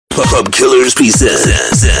Club Killers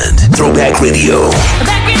present Throwback Radio.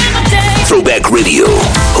 Throwback Radio,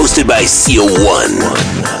 hosted by CO1.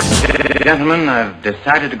 Gentlemen, I've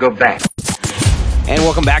decided to go back. And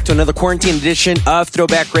welcome back to another quarantine edition of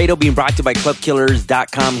Throwback Radio, being brought to you by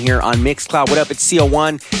ClubKillers.com here on Mixcloud. What up, it's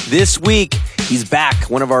CO1. This week, he's back,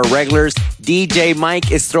 one of our regulars. DJ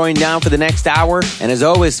MYK is throwing down for the next hour. And as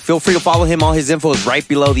always, feel free to follow him. All his info is right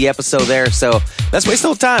below the episode there. So let's waste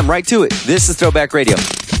no time, right to it. This is Throwback Radio.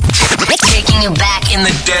 Taking you back in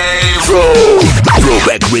the day.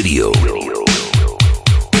 Throwback Radio.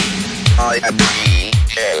 I am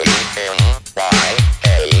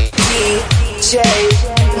DJ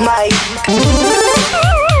MYK.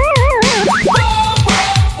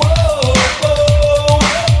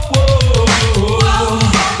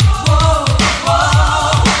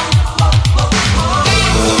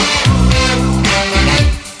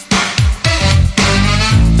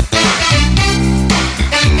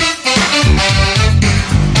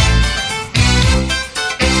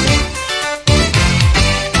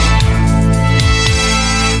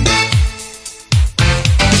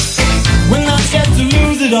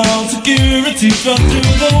 Security struck through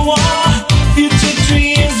the wall. Future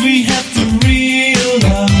dreams we have to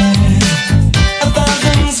realize.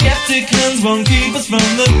 1,000 skeptic hands won't keep us from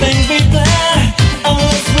the things we plan,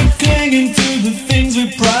 unless we're clinging to the things we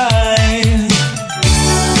prize.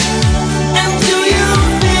 And do you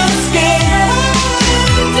feel scared?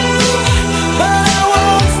 But I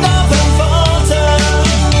won't stop and falter.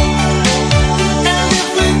 And if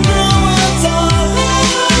we grow and talk,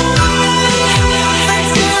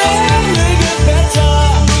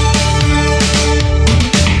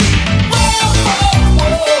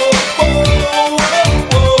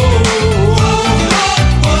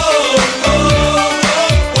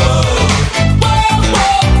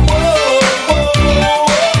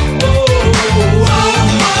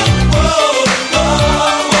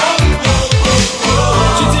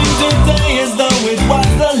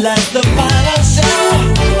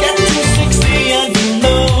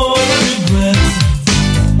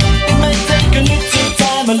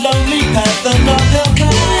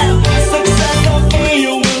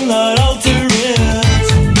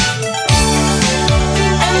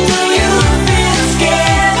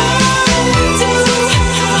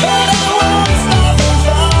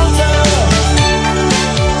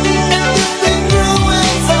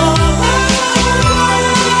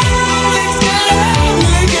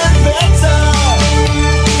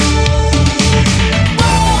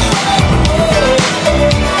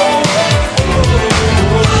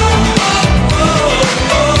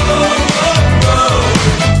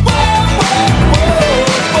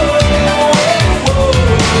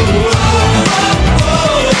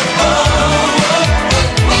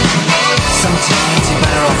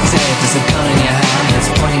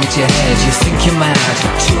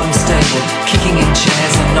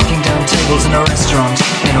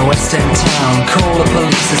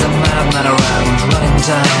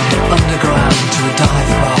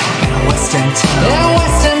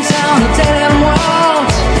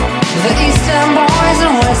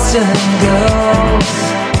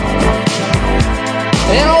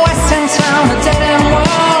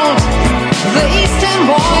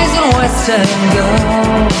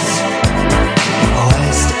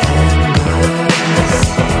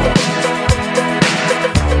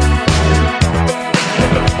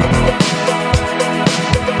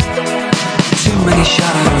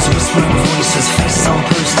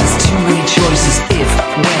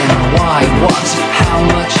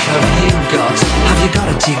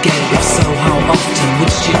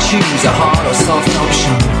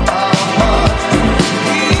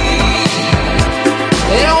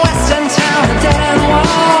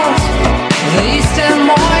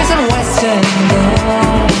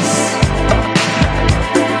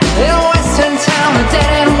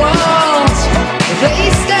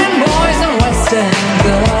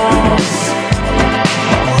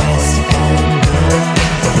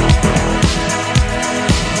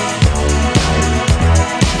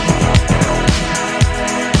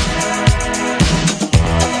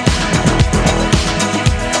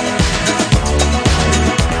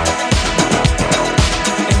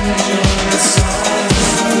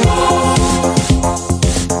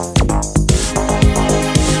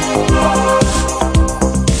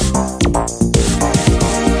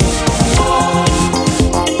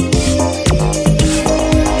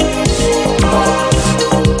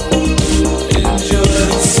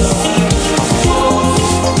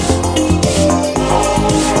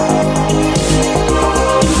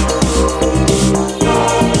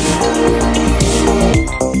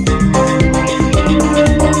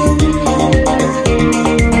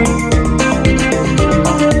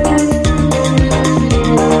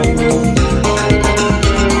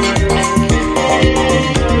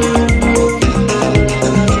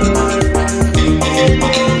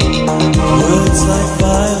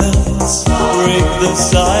 the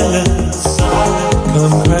silence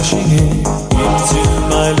come crashing into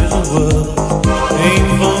my little world.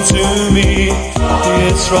 Painful to me,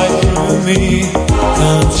 it's right through me.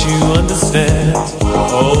 Can't you understand?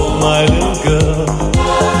 Oh, my little girl.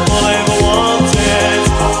 All I ever wanted,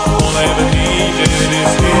 all I ever needed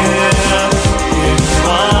is here in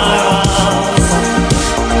my arms.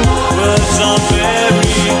 Words are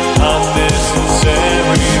very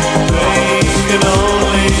unnecessary, they can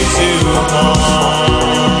only do harm.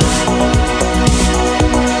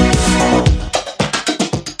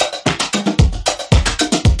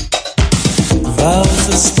 Vows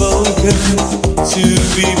are spoken to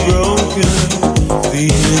be broken,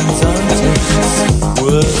 feelings untense,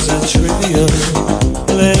 words are trivial,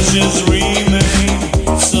 pleasures remain,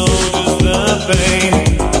 so does the pain.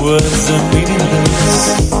 Words are meaningless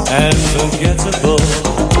and forgettable.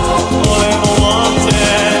 All I ever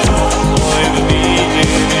wanted, all I ever needed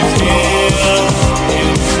is here in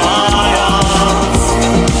my arms.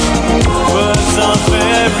 Words are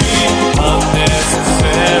very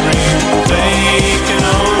unnecessary, they can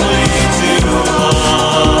only do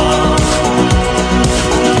harm.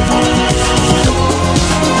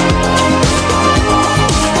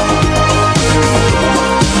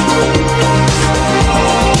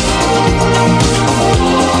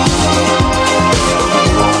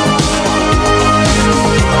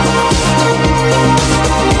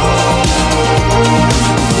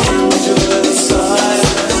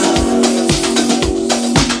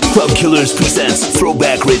 Club Killers presents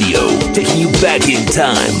Throwback Radio, taking you back in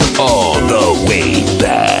time, all the way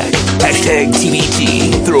back. Hashtag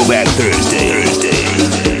TBT, Throwback Thursday.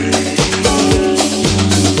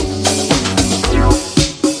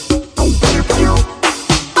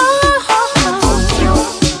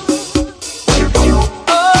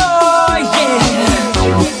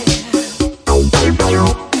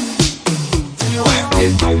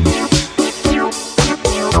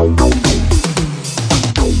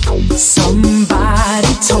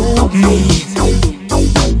 Somebody told me,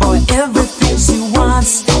 boy, everything she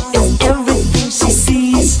wants is everything she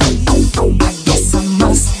sees. I guess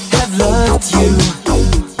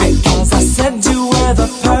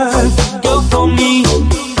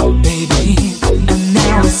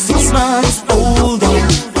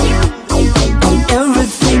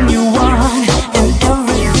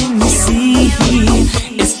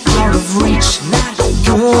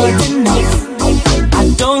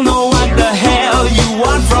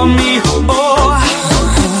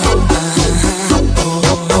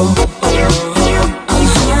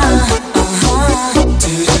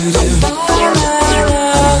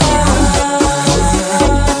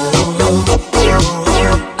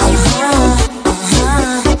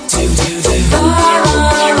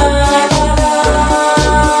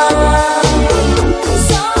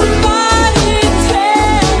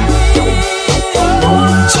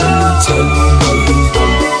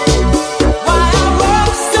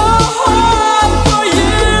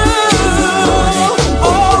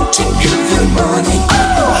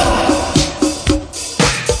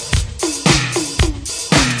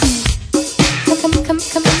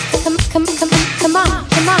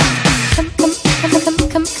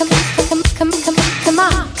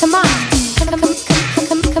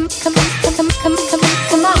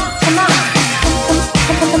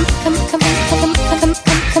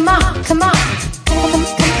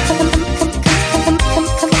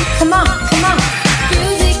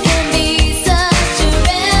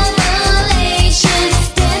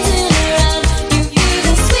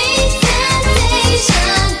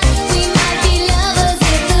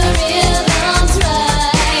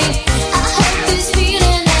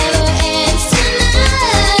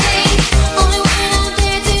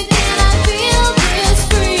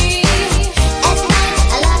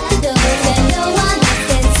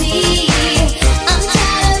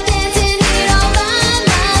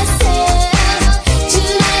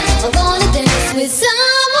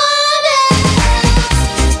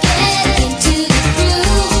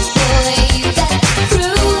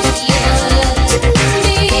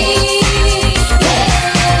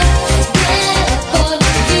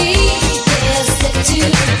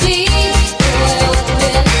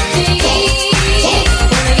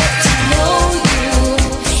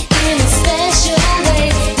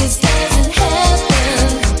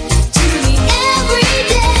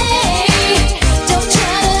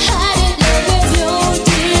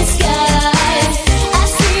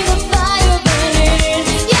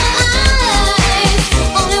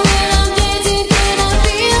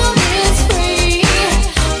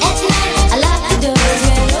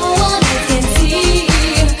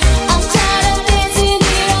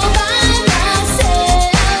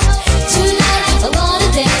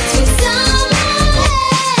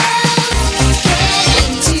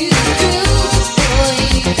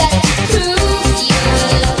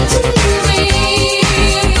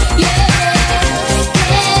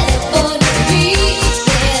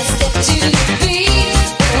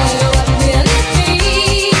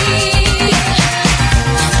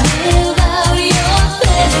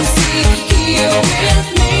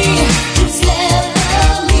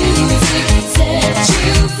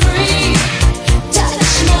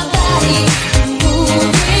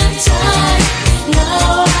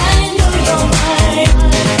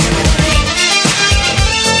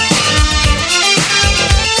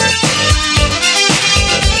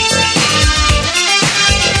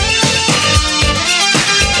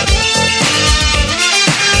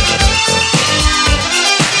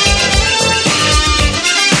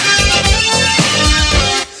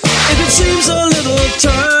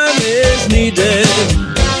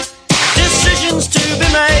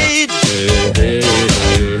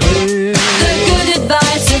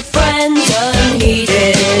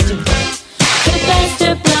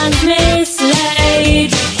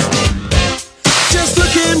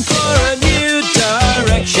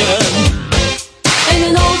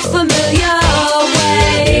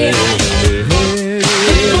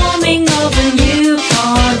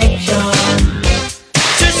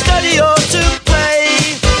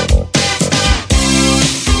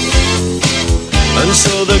And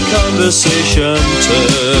so the conversation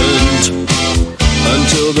turned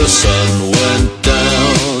until the sun went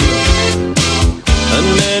down, and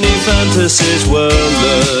many fantasies were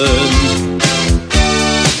learned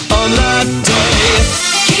on that day.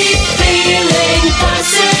 Keep feeling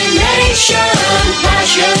fascination,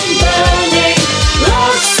 passion burning,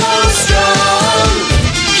 love so strong.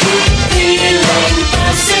 Keep feeling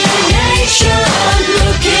fascination,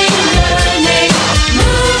 looking, learning,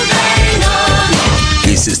 moving on.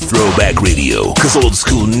 This is Throwback Radio, cause old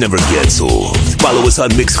school never gets old. Follow us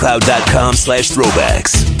on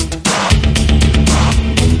mixcloud.com/throwbacks.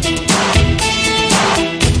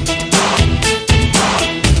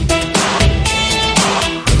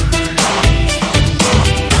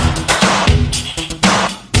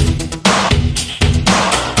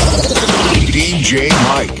 DJ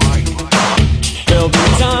Mike. There'll be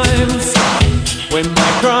times when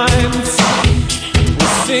my crimes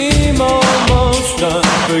will seem almost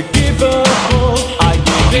unforgivable. I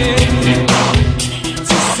give in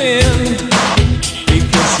to sin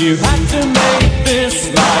because you had to make this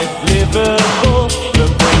life livable.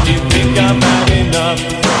 But when you think I've had enough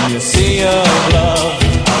from your sea of love,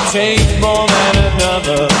 I'll take more than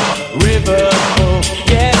another river full.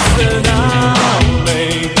 Yes, and I'll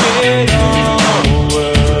make it all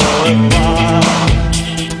worthwhile.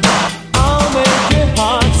 I'll make your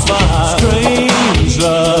heart smile. Strange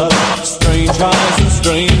love, strange highs and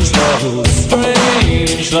strange lows.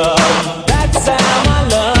 Strange love, that's how my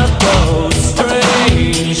love goes.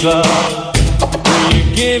 Strange love, will you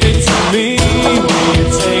give it to me? Will you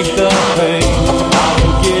take the pain? I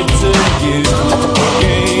will give to you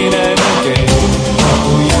again and again.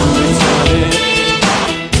 Will you return it?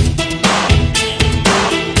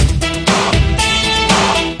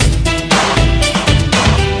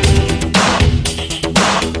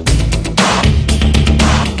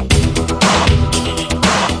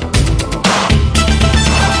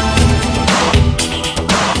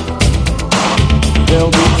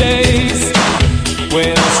 There'll be days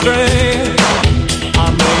when I stray. I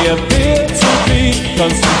may appear to be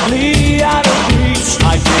constantly out of reach. I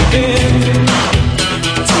give in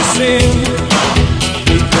to sin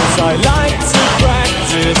because I like to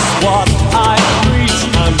practice what I preach.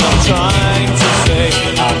 I'm not trying to say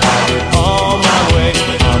I have it all my way.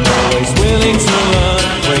 I'm always willing to learn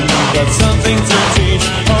when you've got something to teach.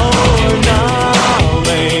 Oh, and I'll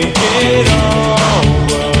make it all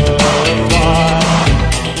worthwhile.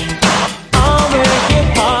 I'll make your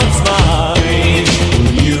heart smile.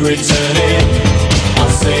 Will you return it? I'll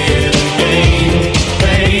say it again.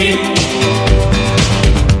 Pain,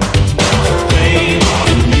 pain.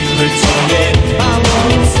 Will you return it? I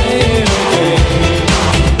won't say it again.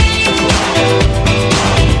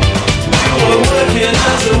 You were working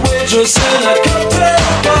as a waitress in a cocktail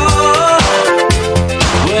bar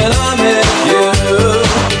when I met you.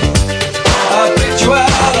 I picked you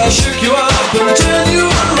out, I shook you up and turned you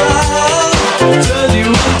around, turned you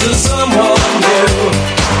into someone new.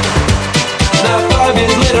 Now 5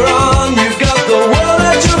 years later on, you've got the world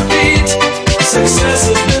at your feet. Success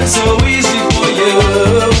has been so easy for you,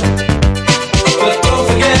 but don't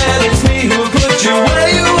forget it's me who put you where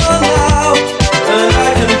you are now, and I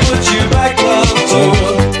can put you back up too.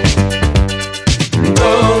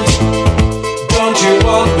 Don't you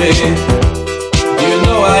want me? You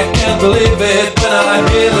know I can't believe it when I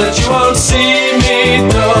hear that you won't see me.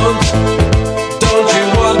 Don't you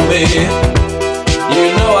want me? You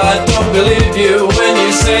know I don't believe you when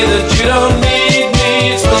you say that you don't need me.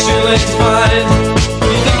 It's much too late to find.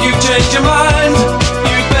 You think you've changed your mind?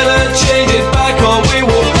 You better change it back or we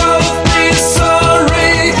will both be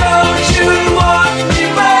sorry. Don't you want me,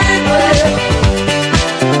 baby?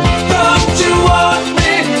 Don't you want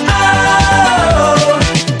me? Oh,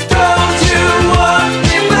 don't you want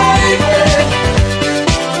me, baby?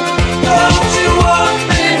 Don't you want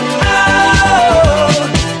me? Oh.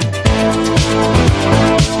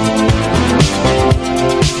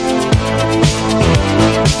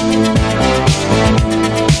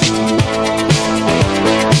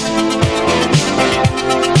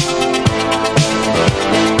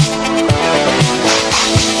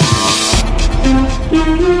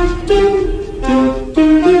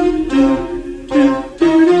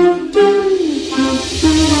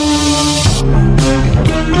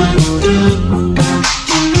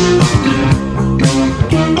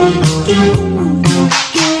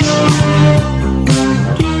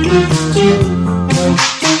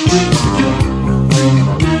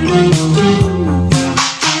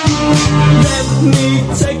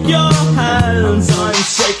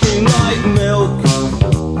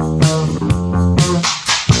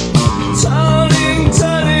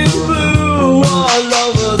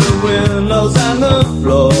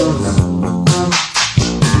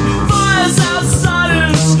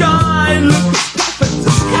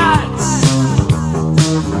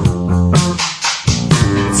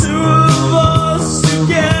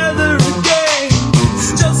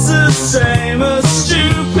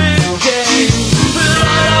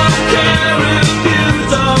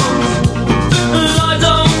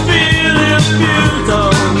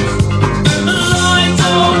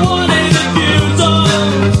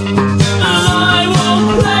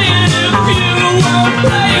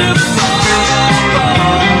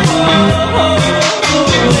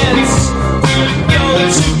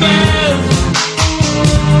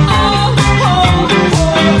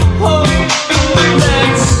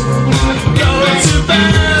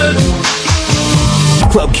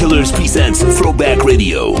 Killers presents Throwback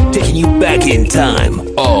Radio, taking you back in time,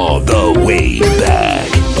 all the way back.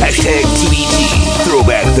 Hashtag TBT,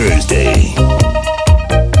 Throwback Thursday.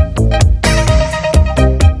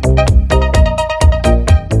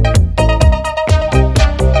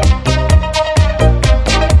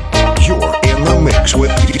 You're in the mix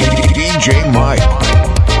with DJ Mike.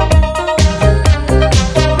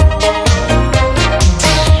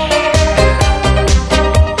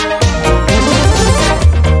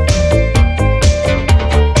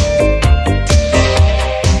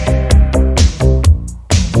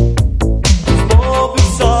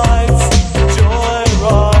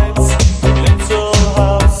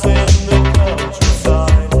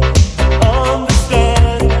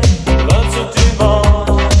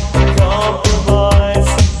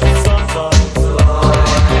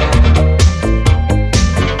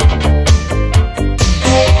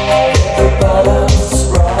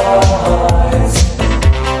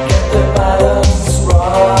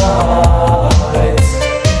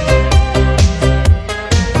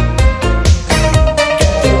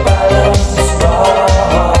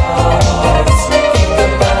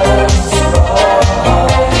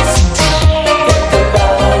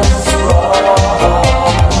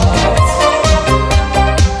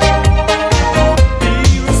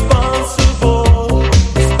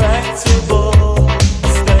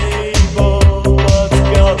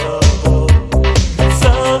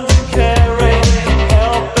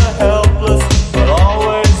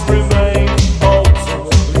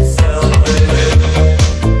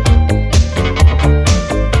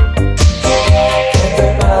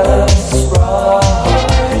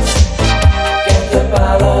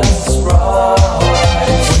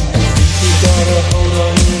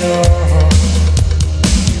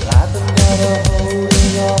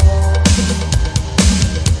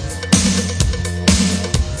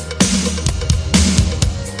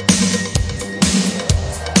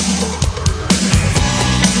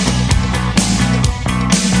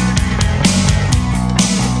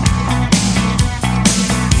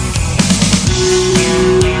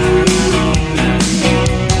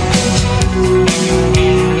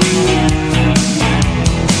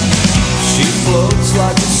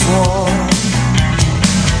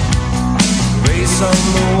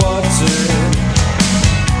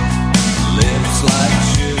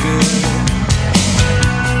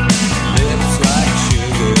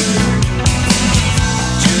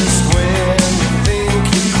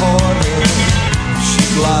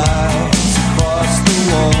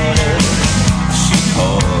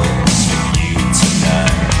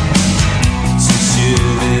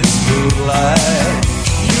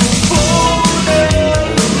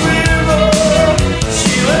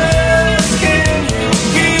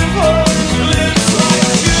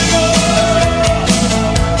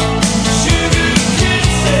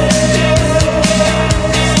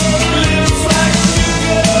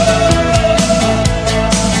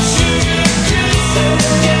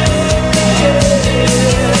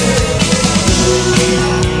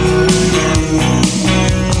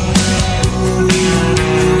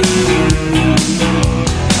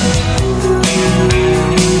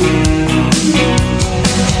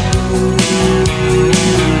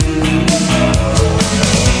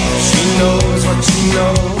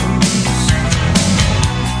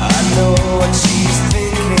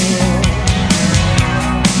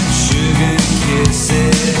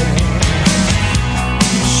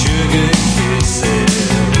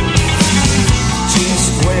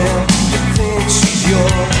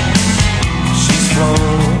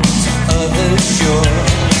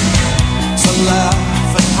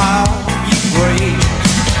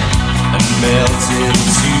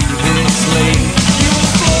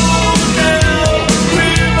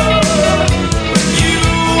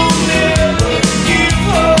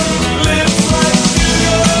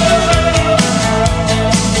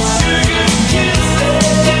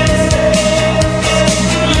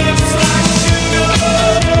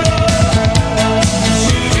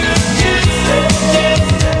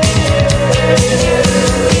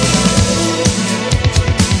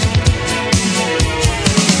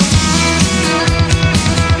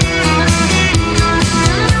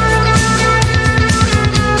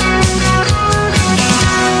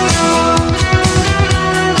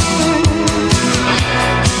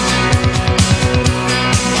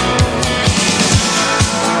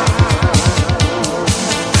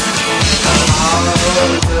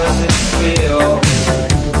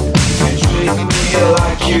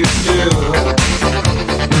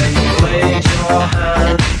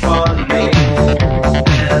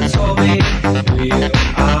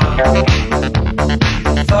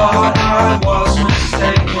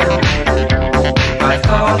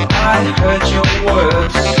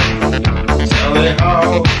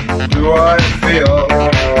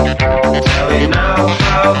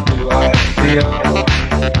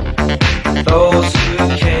 Those who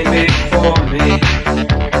came before me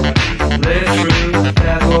lived through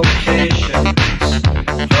their vocations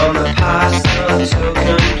from the past until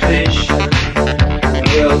completion.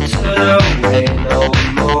 We'll turn away no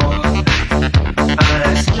more. And I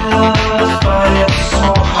still find it so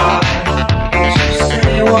hard to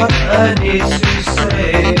say what I need to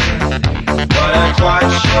say, but I'm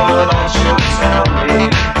quite sure that you'll tell me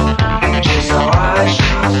just how I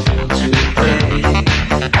should feel today.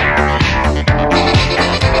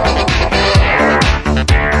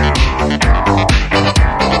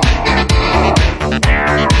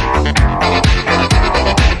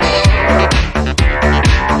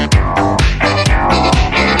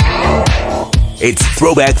 It's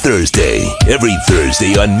Throwback Thursday, every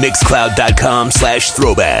Thursday on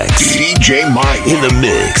Mixcloud.com/throwbacks. DJ MYK in the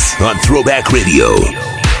mix on Throwback Radio.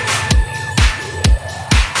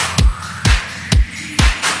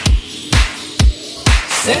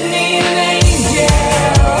 Send me an angel.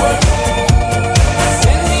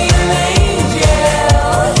 Send me an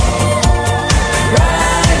angel.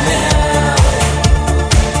 Right now.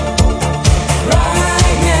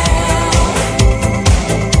 Right now.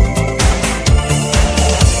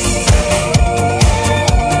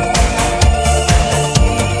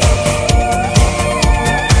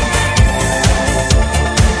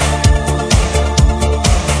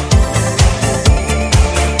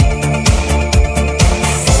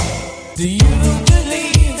 Do you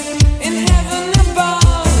believe in heaven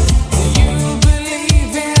above? Do you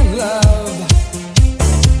believe in love?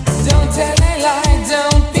 Don't tell a lie,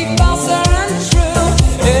 don't be false or untrue.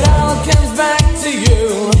 It all comes back to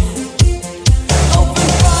you. Open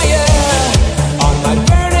fire on my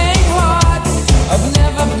burning heart. I've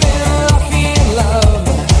never been lucky in love.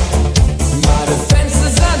 My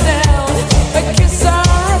defenses are down, a kiss or a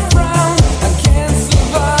frown. I can't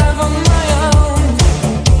survive on my own.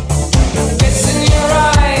 It's in your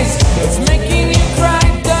eyes, it's making you cry.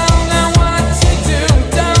 Don't know what to do,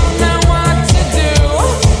 don't know what to do.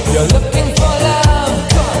 You're looking for love,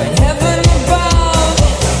 calling heaven above.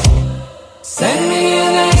 Send me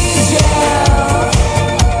an angel.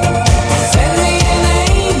 Send me an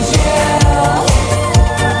angel.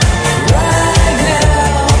 Right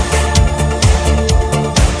now.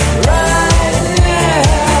 Right now.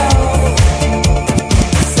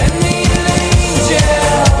 Send me an angel.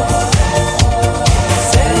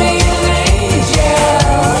 Send me an angel.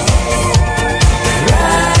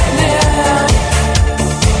 Right now.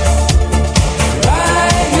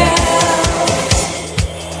 Right now.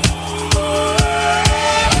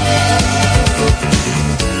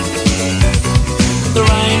 The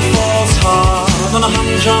rain falls hard on a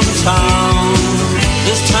humdrum town.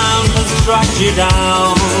 This town has dragged you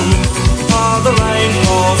down. Oh, the rain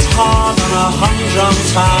falls hard on a humdrum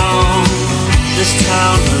town. This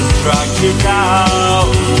town has dragged you down.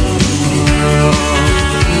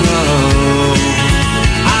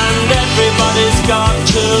 And everybody's got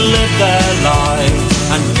to live their life.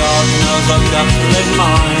 And God knows I've got to live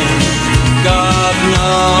mine. God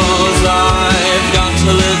knows I've got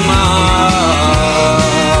to live mine.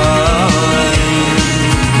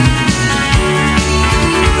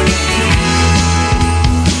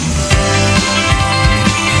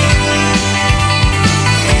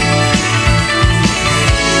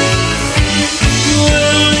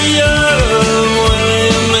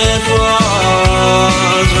 William, it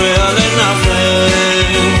was really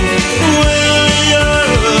nothing.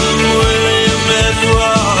 William, it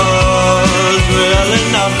was really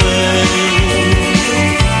nothing.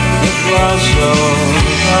 It was so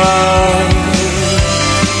hard.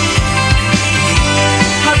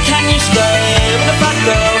 How can you stay with a fat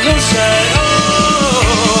girl who'll say,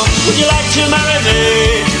 oh, would you like to marry me?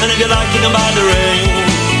 And if you like, you can buy the ring.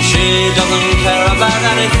 She doesn't care about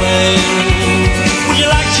anything. Would you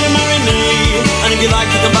like to marry me? And if you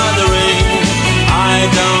like, you can buy the ring. I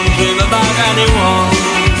don't dream about anyone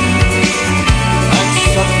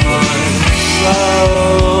except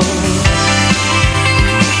myself.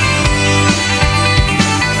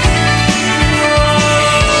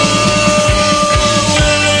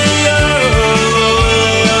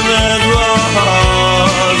 William, it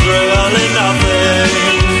was really nothing.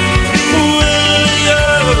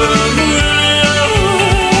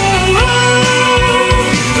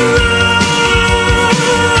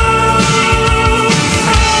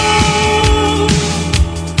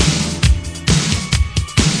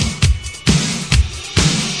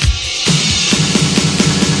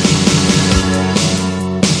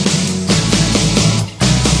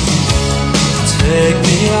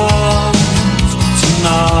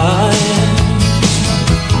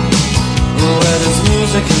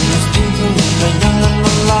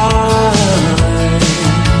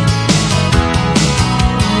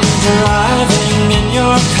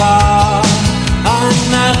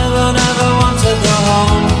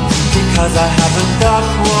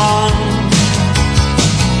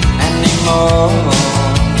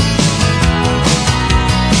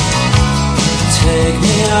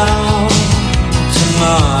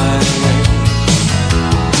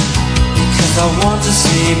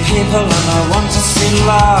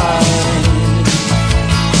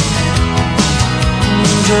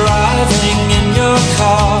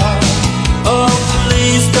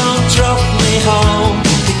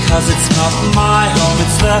 'cause it's not my home,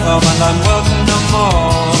 it's their home, and I'm welcome no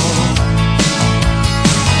more.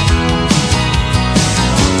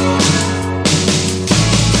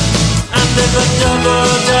 And if a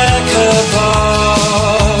double-decker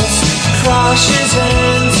bus crashes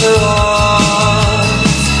into us,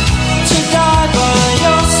 to die by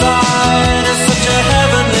your side is such a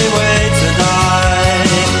heavenly way to die.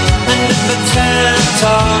 And if a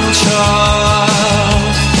 10-ton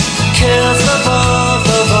truck kills the both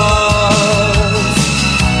of us,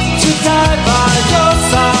 to die by your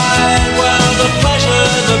side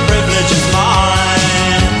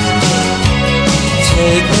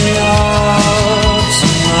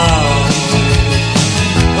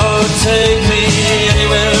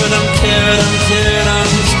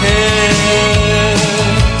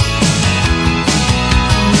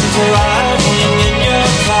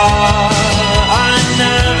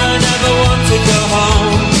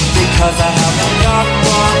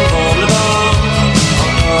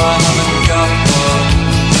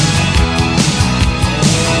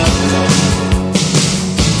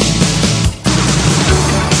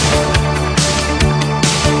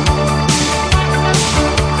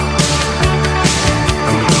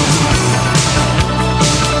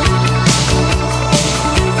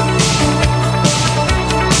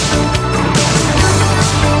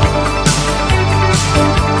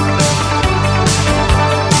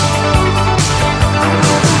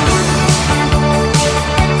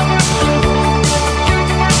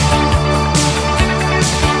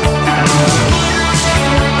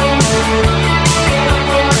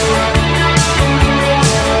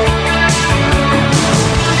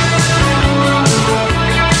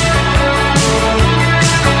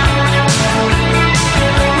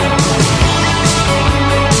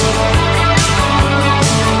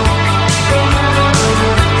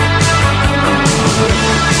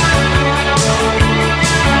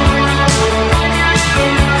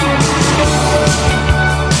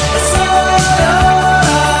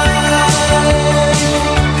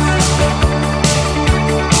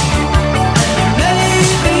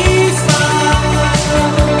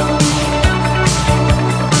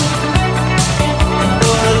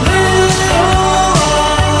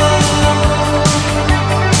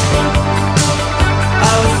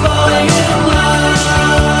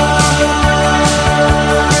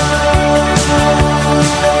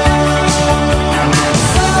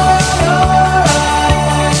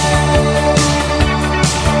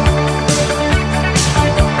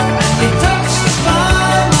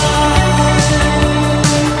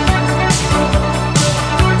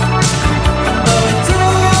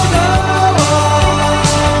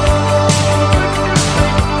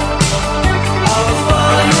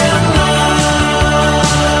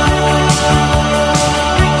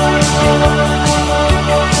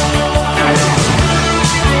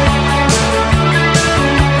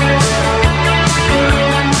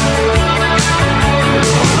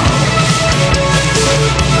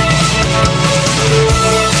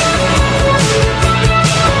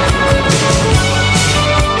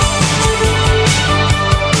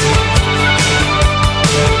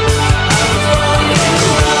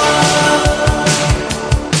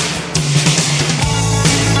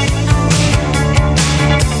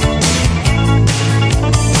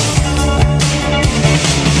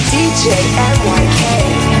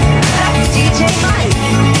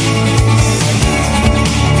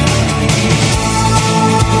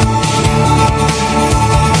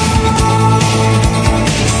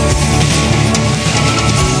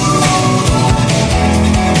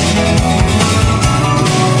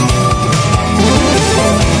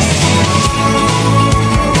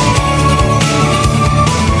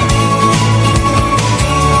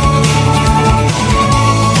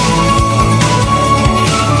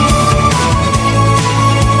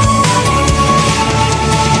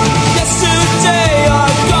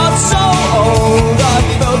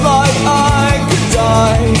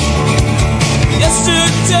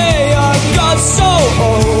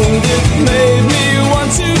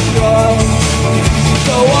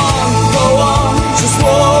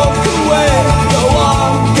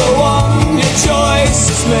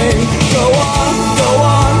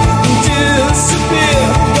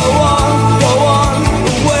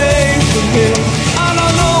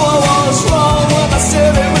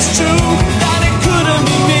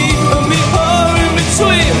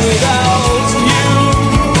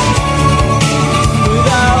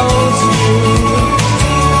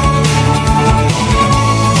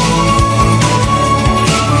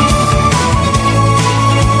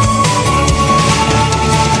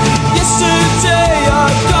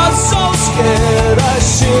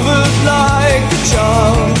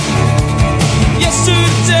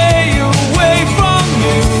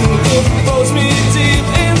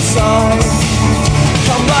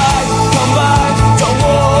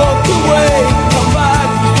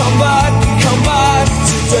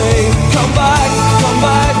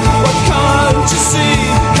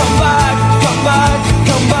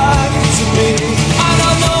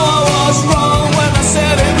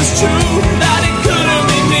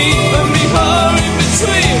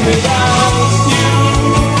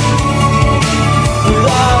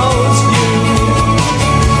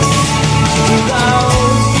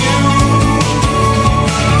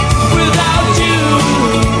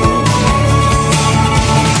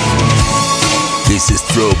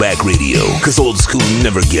Throwback Radio, cause old school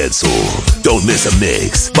never gets old. Don't miss a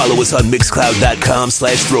mix. Follow us on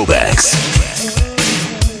mixcloud.com/throwbacks.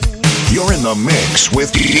 You're in the mix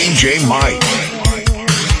with DJ MYK.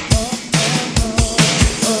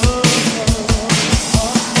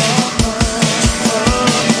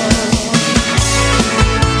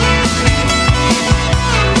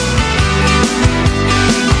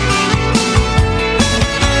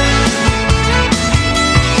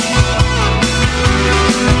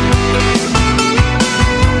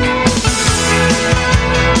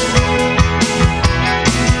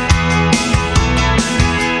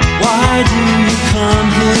 Why do you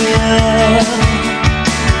come here?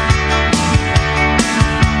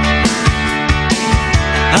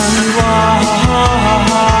 And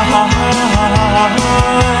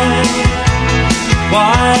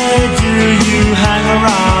why do you hang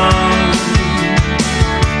around?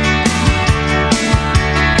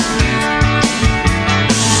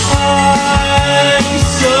 I'm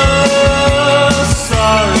so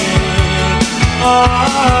sorry.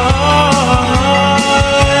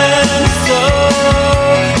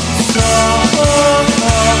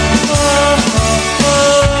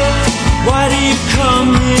 Why do you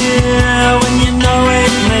come here when you know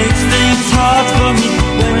it makes things hard for me?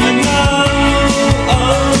 When you know,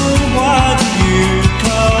 oh, why do you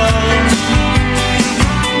come?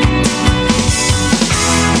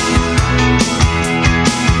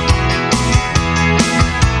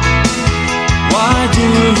 Why do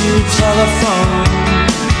you telephone?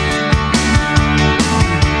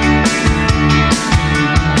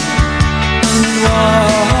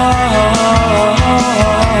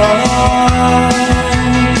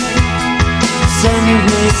 Send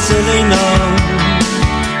me silly notes.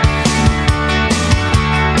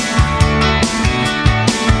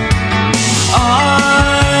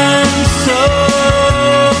 I'm so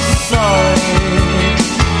sorry.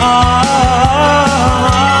 I'm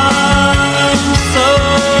so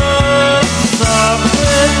sorry.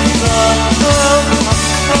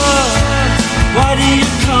 Why do you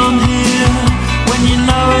come here when you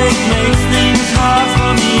know it makes things hard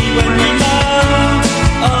for me? When you know,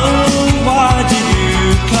 oh, why do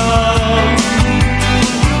you come?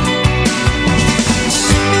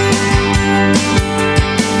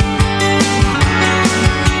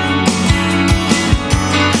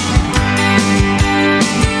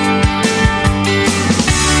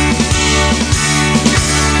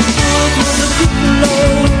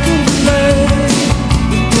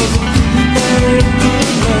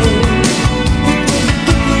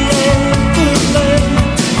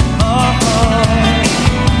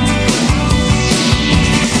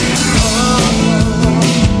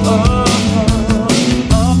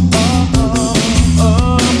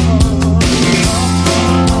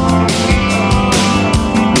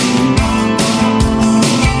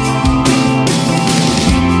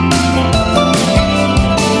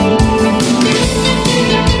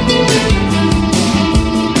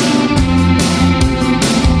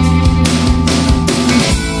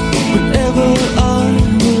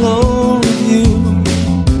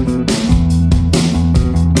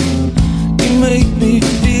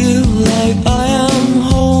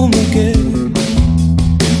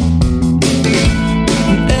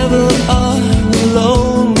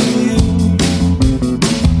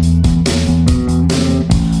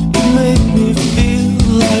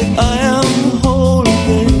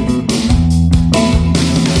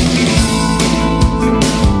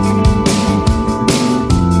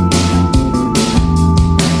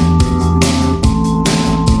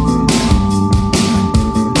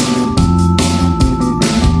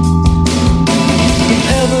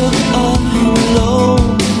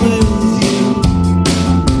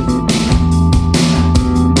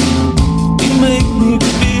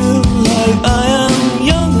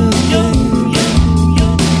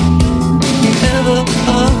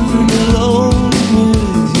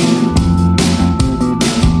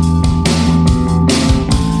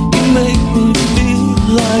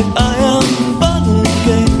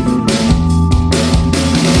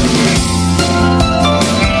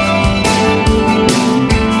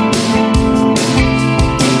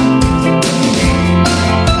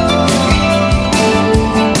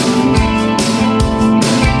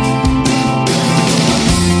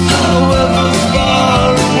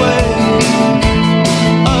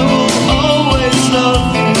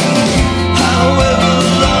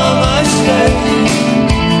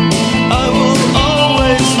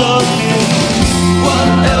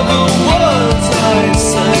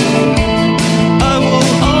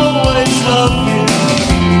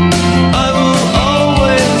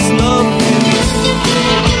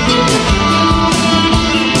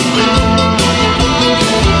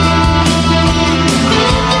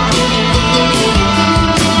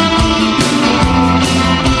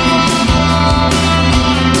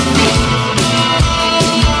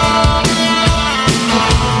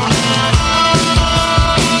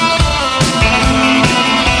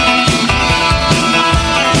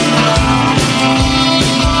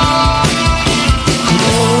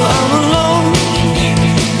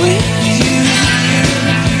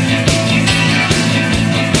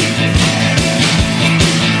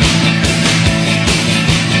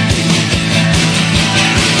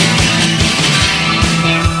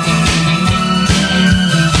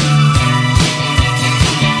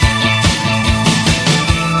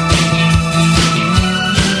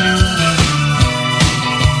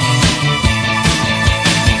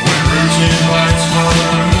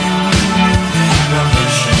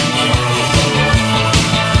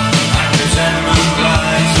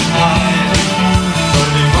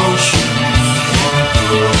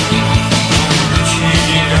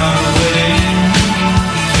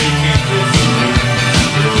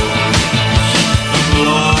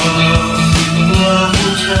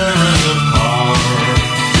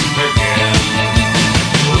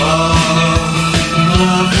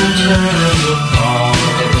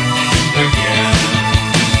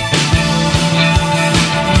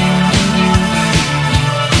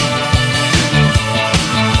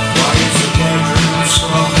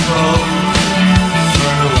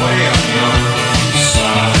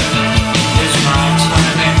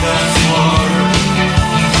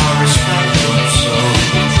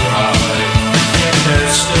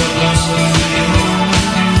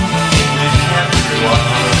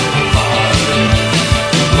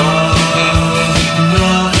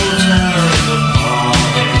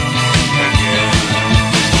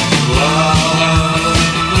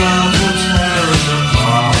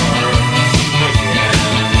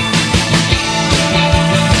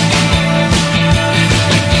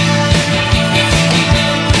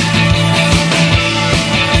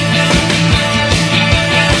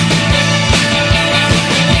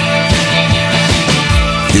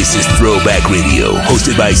 This is Throwback Radio,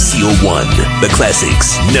 hosted by CO1. The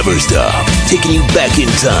classics never stop, taking you back in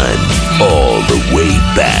time, all the way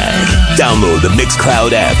back. Download the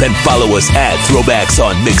Mixcloud app and follow us at Throwbacks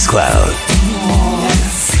on Mixcloud.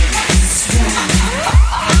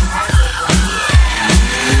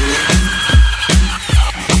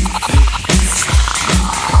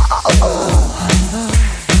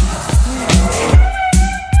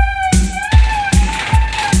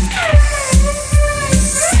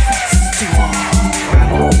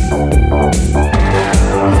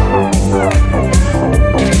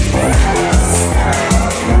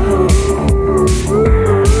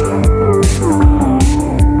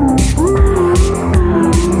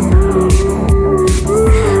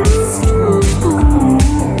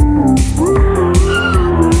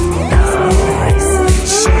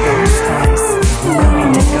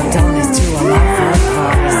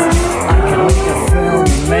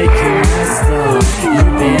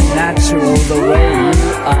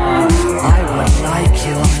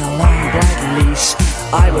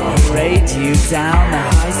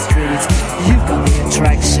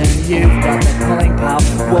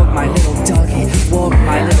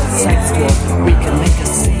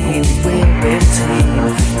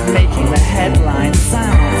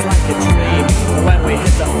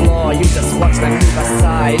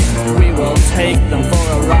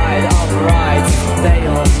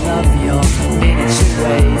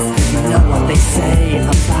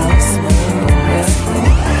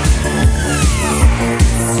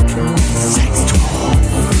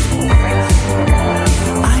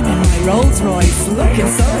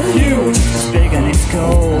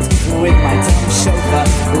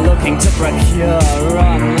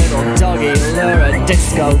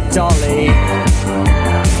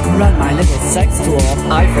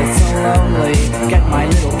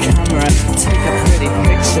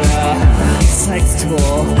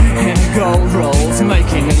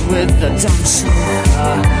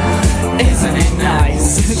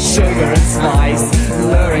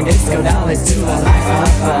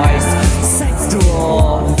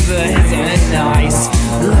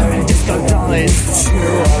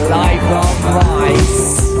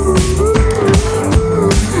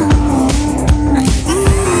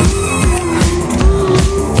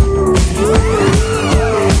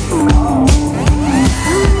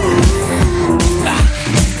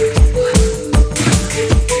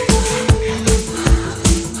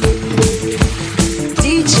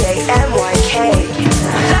 DJ MYK,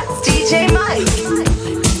 that's DJ MYK.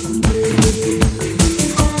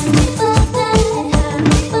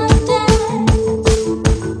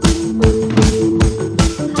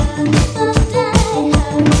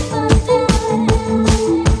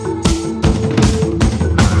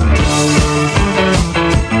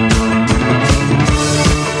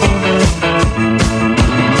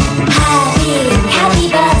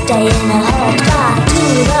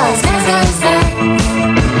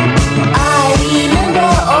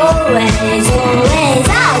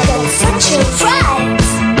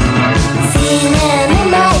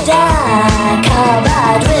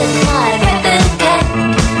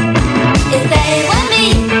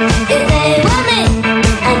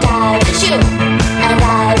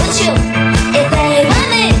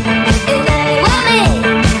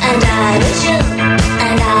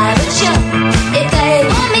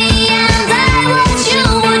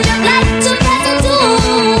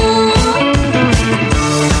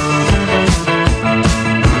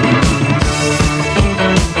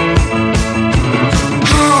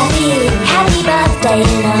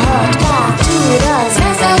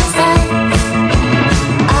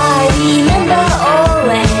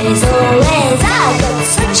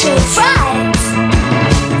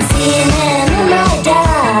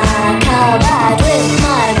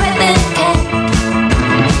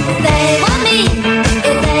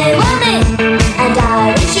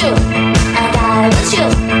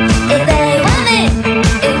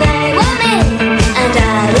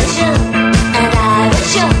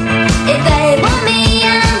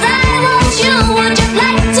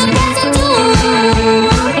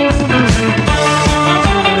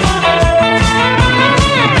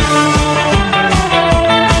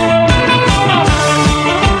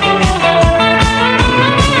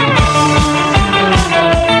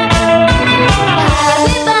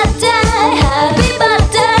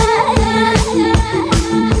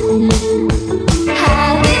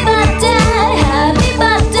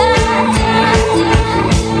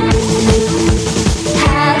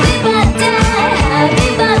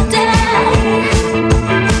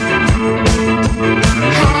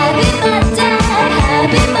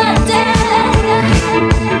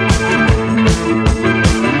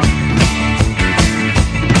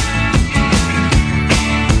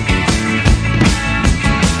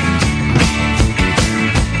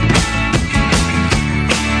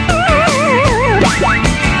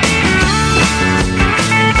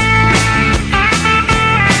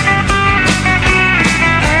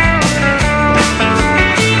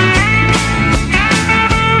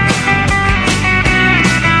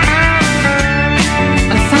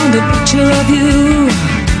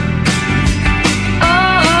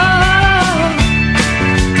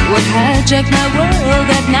 hijack my world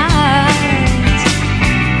at night.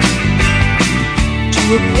 To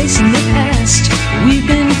a place in the past we've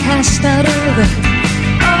been cast out of.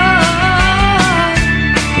 Oh,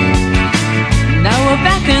 now we're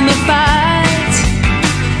back in the fight.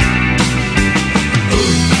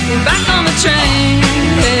 We're back on the train.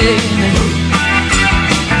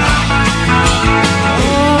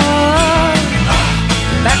 Oh,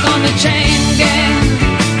 back on the chain gang.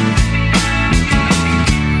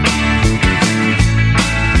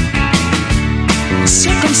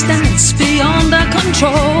 Circumstance beyond our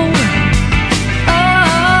control. Oh,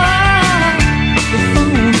 the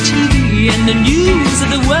phone, TV, and the news of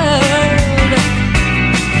the world.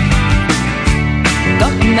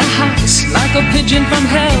 Got in the house like a pigeon from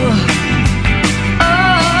hell. Oh,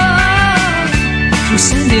 through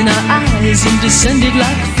sand in our eyes and descended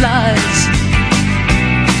like flies.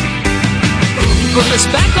 Put us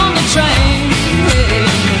back on the train.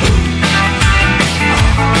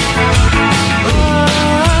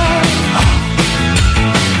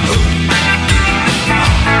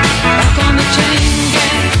 Back on the chain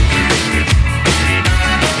gang.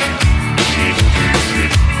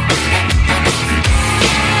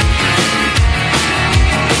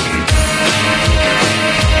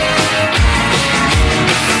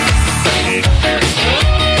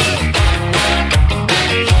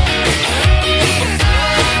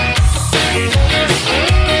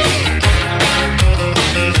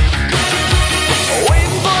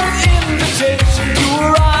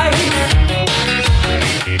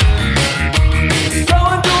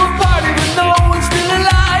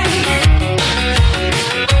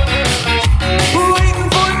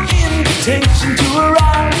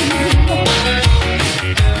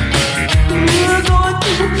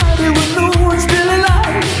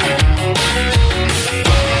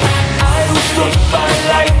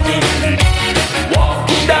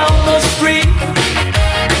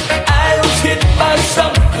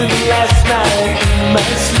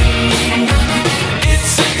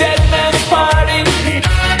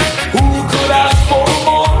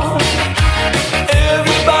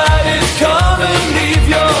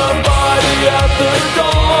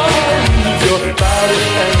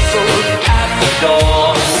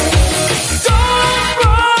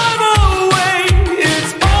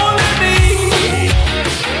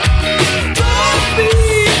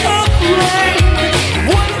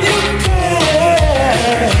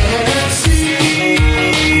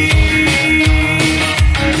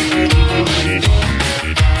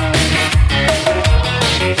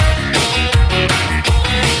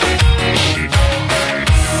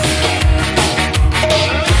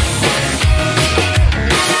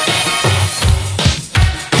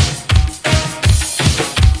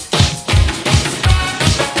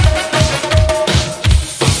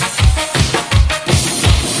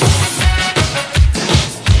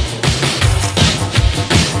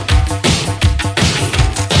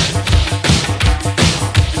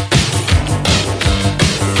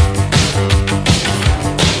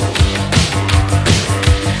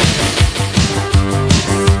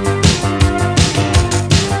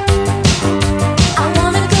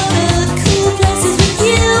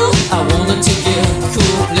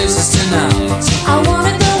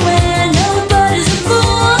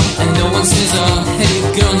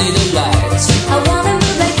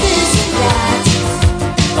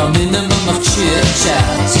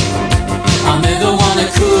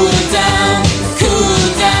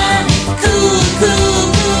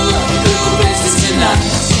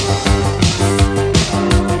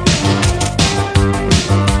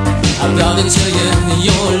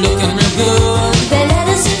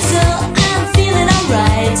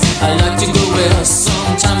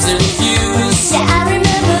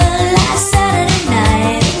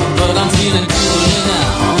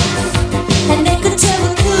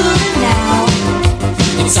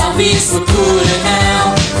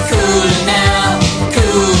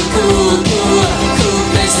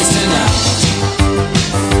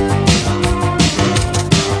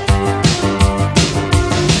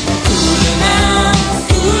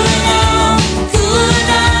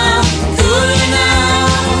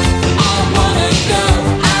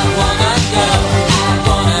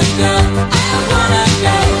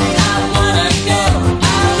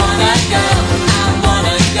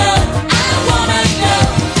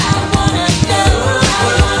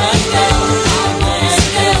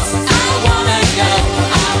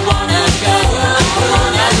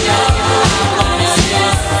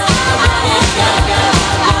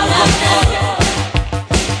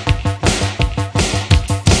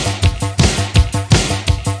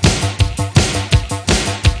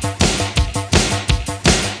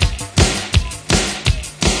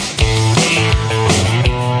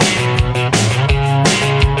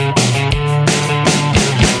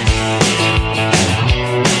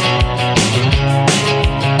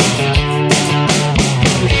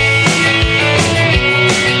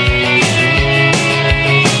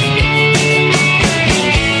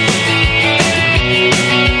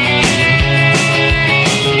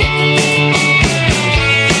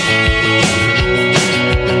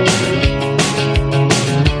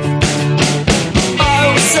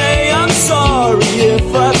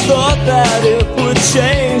 that it would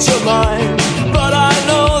change your mind, but I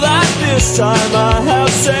know that this time I have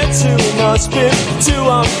said too much, been too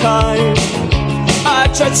unkind. I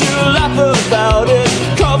tried to laugh about it,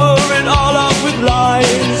 cover it all up with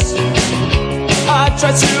lies. I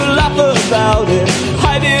tried to laugh about it,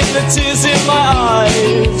 hiding the tears in my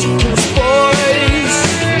eyes. 'Cause boys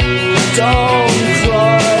don't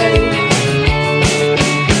cry,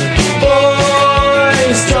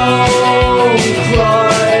 boys don't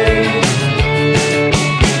cry.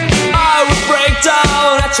 I would break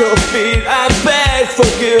down at your feet and beg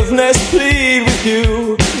forgiveness, plead with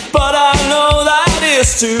you, but I know that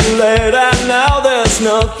it's too late and now there's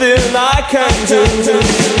nothing I can do.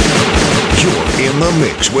 You're in the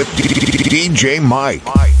mix with DJ MYK.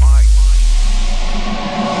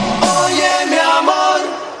 Oye, mi amor,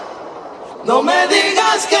 no me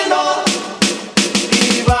digas que no,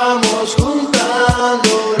 y vamos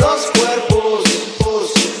juntando los cuerpos.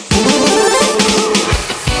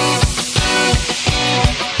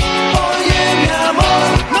 Oye, mi amor,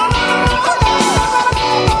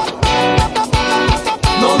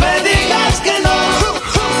 no me digas que no.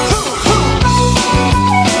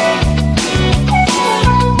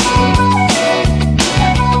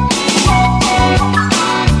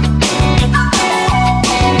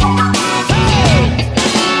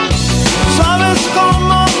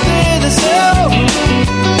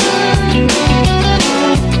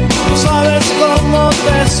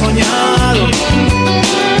 Soñado.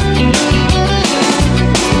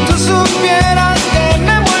 Tú supieras que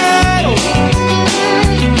me muero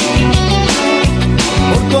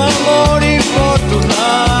por tu amor y por tus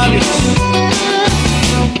labios.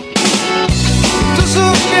 Tú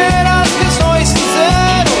supieras que soy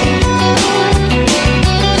sincero,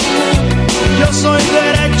 yo soy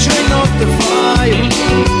derecho y no te fallo.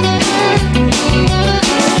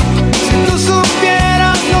 Si tú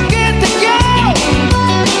supieras lo que te quiero,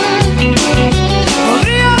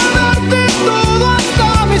 podría darte todo hasta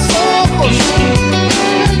mis ojos.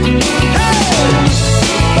 Hey,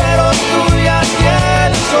 pero tú ya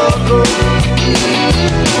tienes otro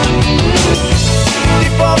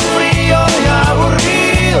tipo frío y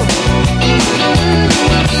aburrido,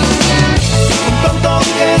 un tonto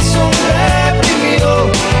que es un reprimido.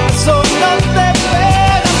 Eso no te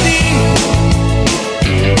pega a ti,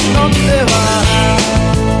 no te va.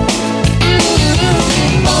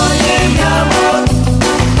 Oye, mi amor,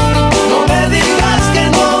 no me digas que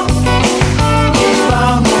no, y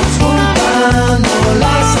vamos juntando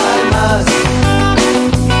las almas.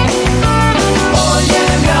 Oye,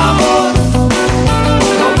 mi amor,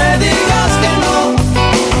 no me digas que no,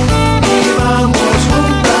 y vamos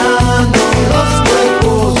juntando los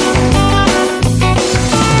cuerpos.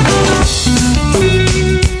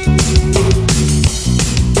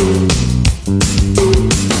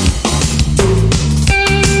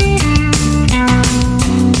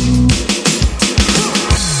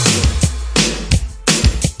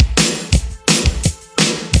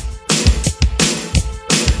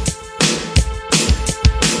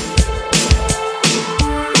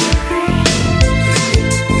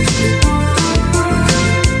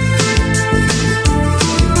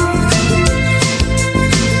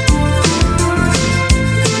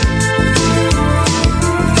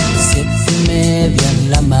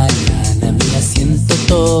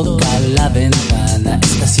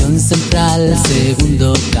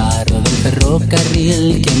 Segundo carro del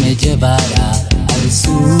ferrocarril que me llevará al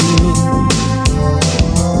sur.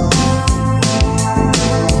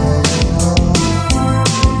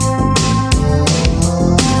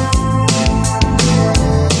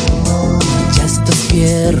 Ya estos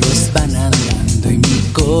fierros van andando y mi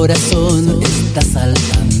corazón está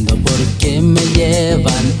saltando porque me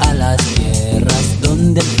llevan a las tierras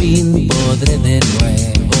donde al fin podré de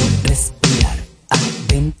nuevo respirar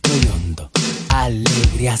adentro y hondo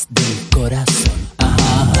alegrías del corazón.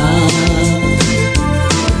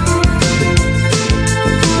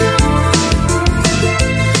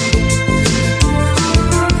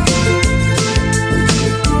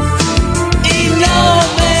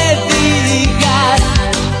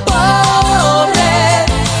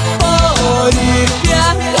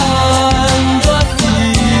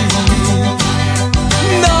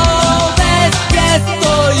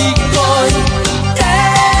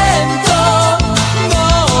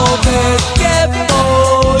 Que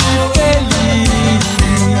voy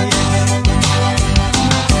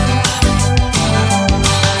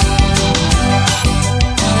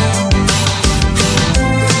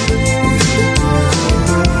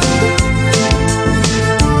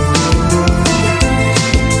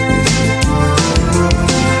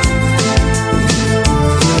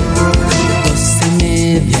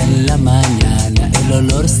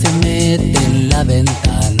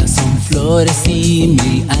ventana son flores y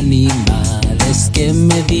mil animales que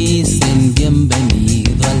me dicen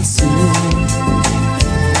bienvenido al sur.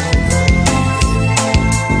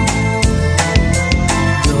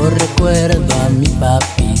 Yo recuerdo a mi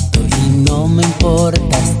papito y no me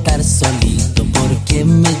importa estar solito, porque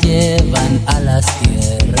me llevan a las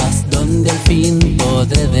tierras donde al fin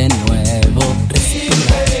podré de nuevo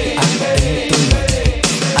respirar adentro,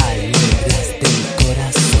 alegrías del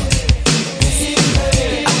corazón. Respirar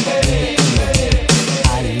adentro,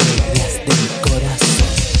 alegrías del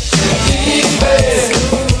corazón.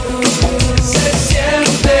 Se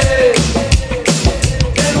siente,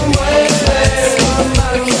 te mueve la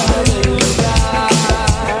magia del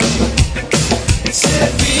lugar. Se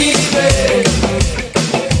vive,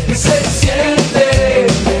 se siente,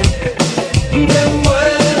 te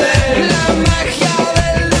mueve la magia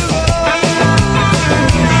del lugar.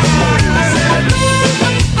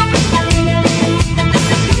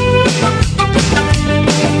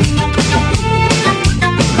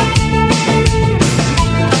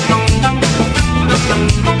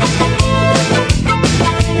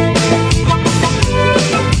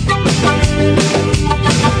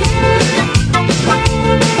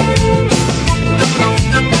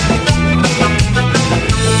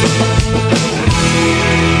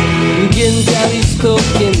 ¿Quién te ha visto?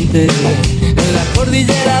 ¿Quién te ve? En la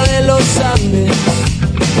cordillera de los Andes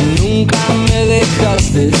nunca me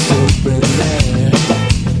dejaste sorprender.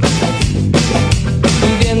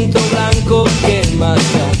 Un viento blanco que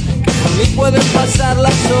marcha, que por mí pueden pasar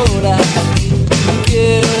las horas.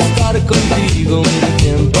 Quiero estar contigo un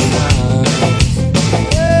tiempo más.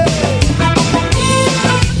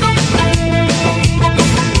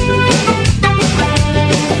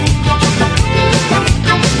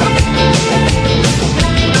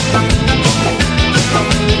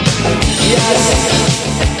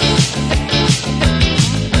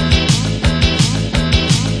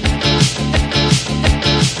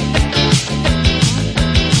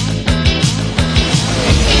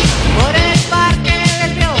 Por el parque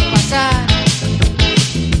les vio pasar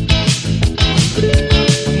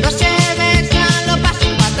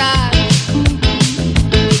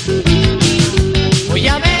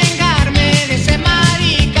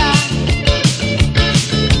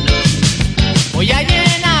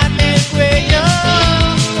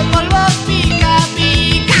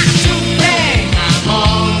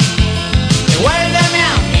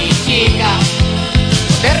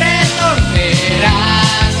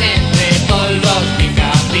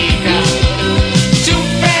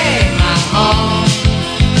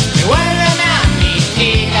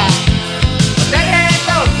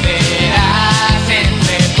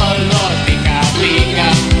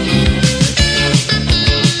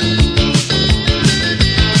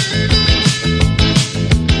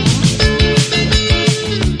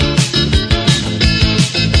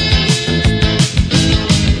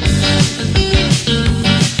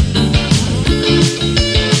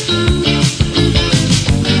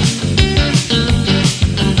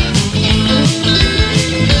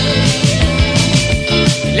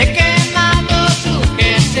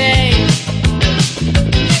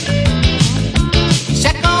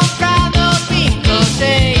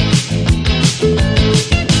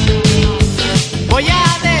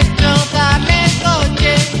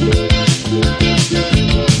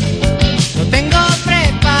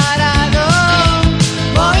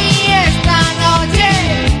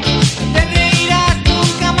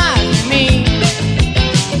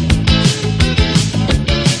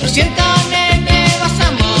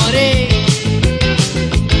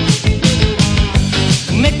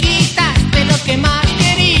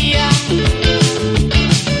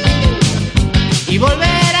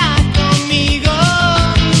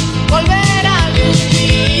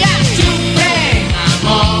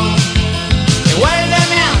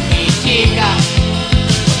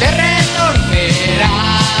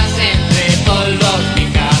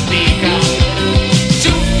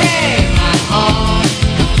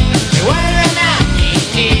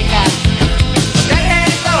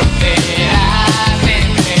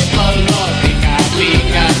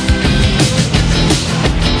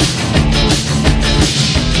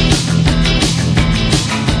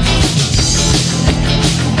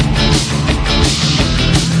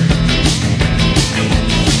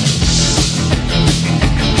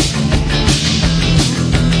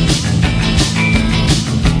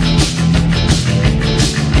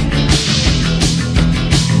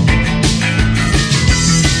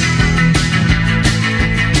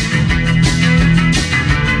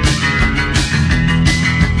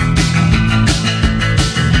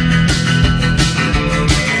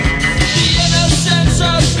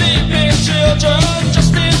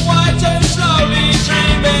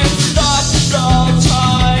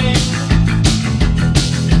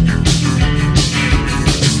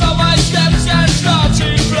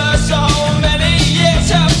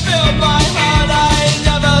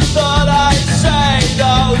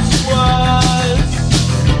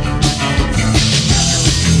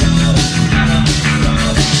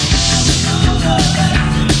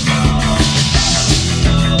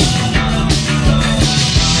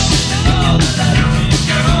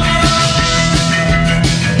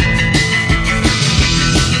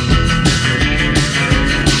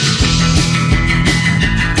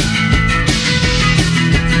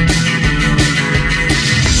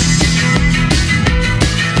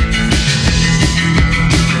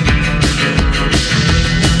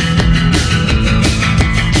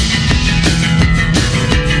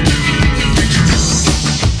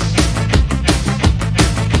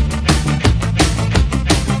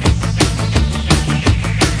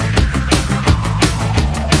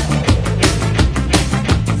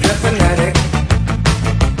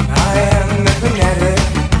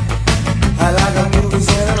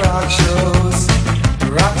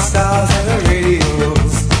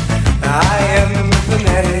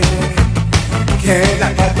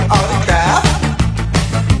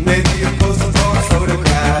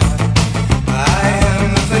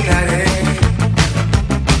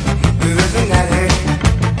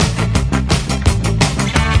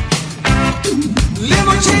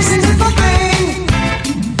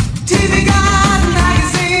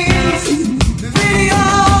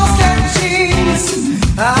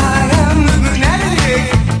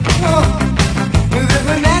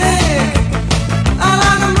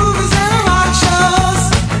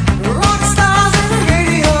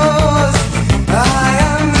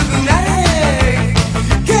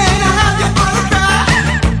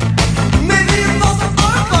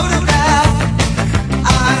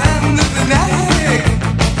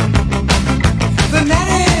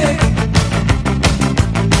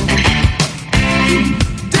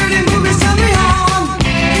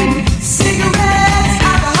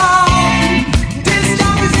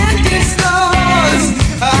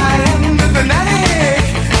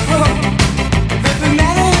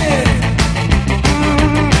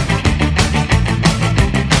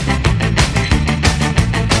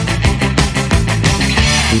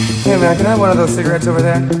man, can I have one of those cigarettes over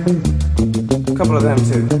there? A couple of them,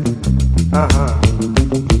 too. Uh-huh.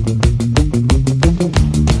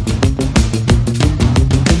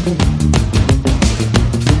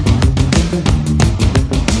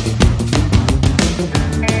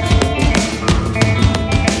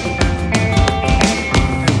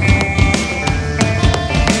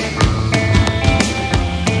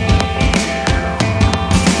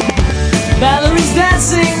 Valerie's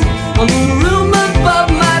dancing on the room above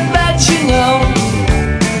my bed, you know,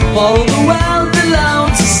 for all the world below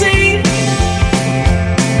to see.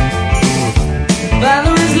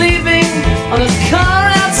 Valerie's leaving on a car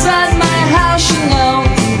outside my house, you know.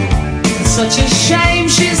 It's such a shame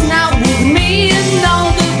she's not with me, and all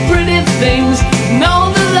the pretty things, and all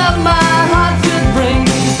the love my heart could bring.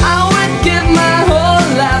 I would give my whole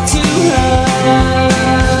life to her.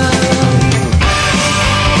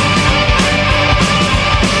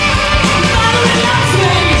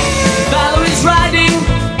 Riding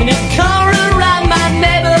in a car around my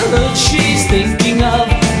neighborhood. She's thinking of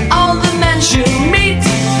all the men she'll meet.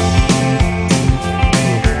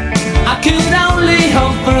 I could only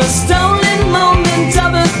hope for a stolen moment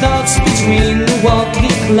of her thoughts between the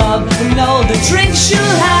walking club and all the drinks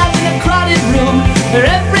she'll have in a crowded room where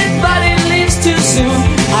everybody leaves too soon.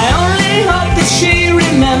 I only hope that she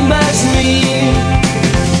remembers me.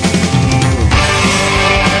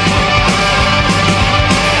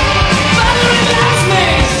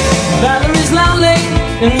 Valerie's lonely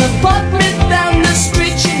in an apartment down the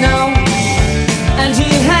street, you know, and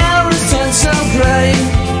her hair is turned so grey.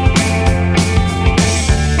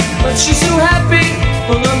 But she's so happy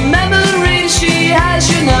for the memories she has,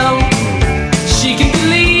 you know. She can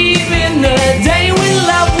believe in the day when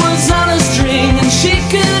love was on a string, and she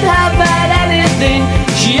could have had anything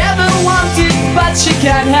she ever wanted, but she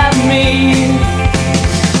can't have me.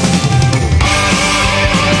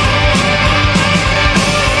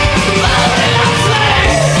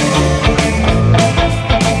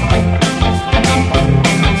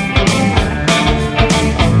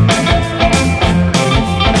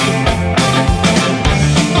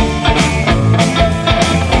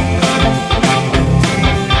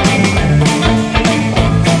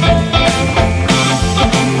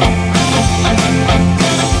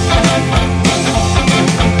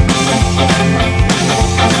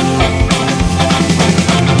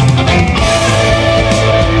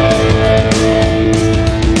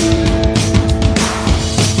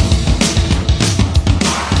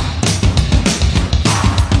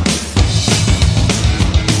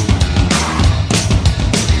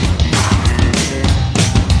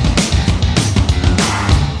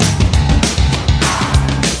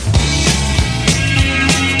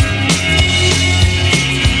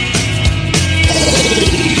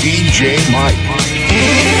 DJ MYK.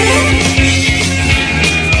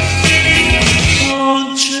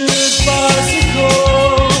 Haunted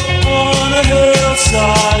bicycle on a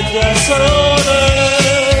hillside desolate.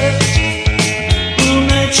 Will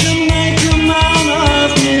nature make a man of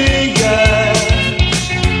me yet?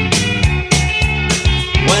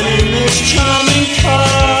 When in this charming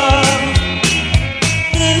car,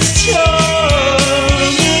 this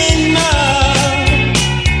charming man,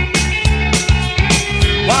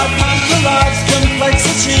 white panther rides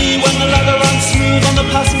complexity when the leather runs smooth on the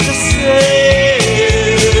passenger seat.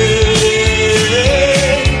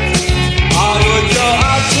 I would go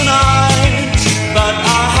out tonight, but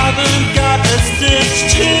I haven't got a stitch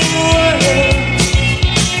to wear.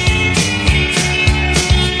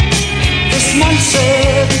 This man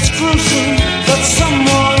said it's gruesome that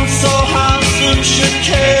someone so handsome should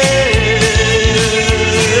care.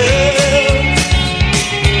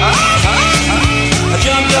 A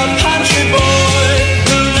jumped up country boy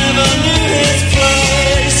who never knew his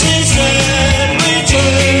place. He said,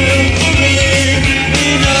 return to me.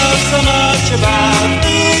 He knows so much about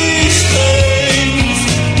these things.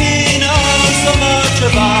 He knows so much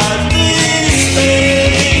about these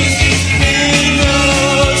things. He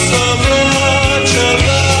knows so much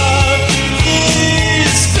about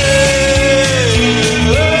these things.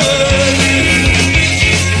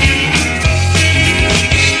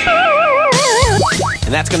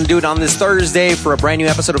 And that's going to do it on this Thursday for a brand new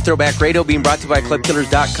episode of Throwback Radio, being brought to you by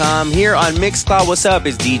ClubKillers.com. Here on Mixcloud, what's up?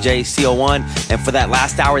 It's DJ CO1. And for that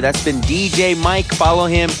last hour, that's been DJ MYK. Follow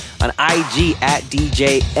him on IG at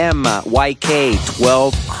DJ MYK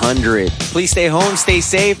 1200. Please stay home, stay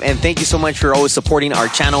safe, and thank you so much for always supporting our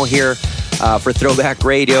channel here for Throwback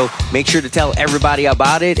Radio. Make sure to tell everybody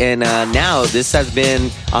about it. And now this has been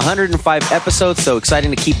 105 episodes, so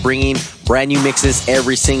exciting to keep bringing brand new mixes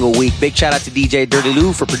every single week. Big shout out to DJ Dirty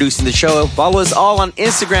Lou for producing the show. Follow us all on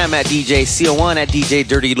Instagram at DJCO1, at DJ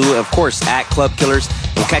Dirty Lou, and of course at Club Killers.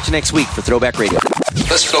 We'll catch you next week for Throwback Radio.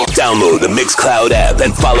 Let's go. Download the Mixcloud app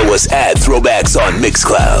and follow us at Throwbacks on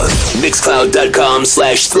Mixcloud.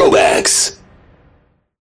 Mixcloud.com/throwbacks.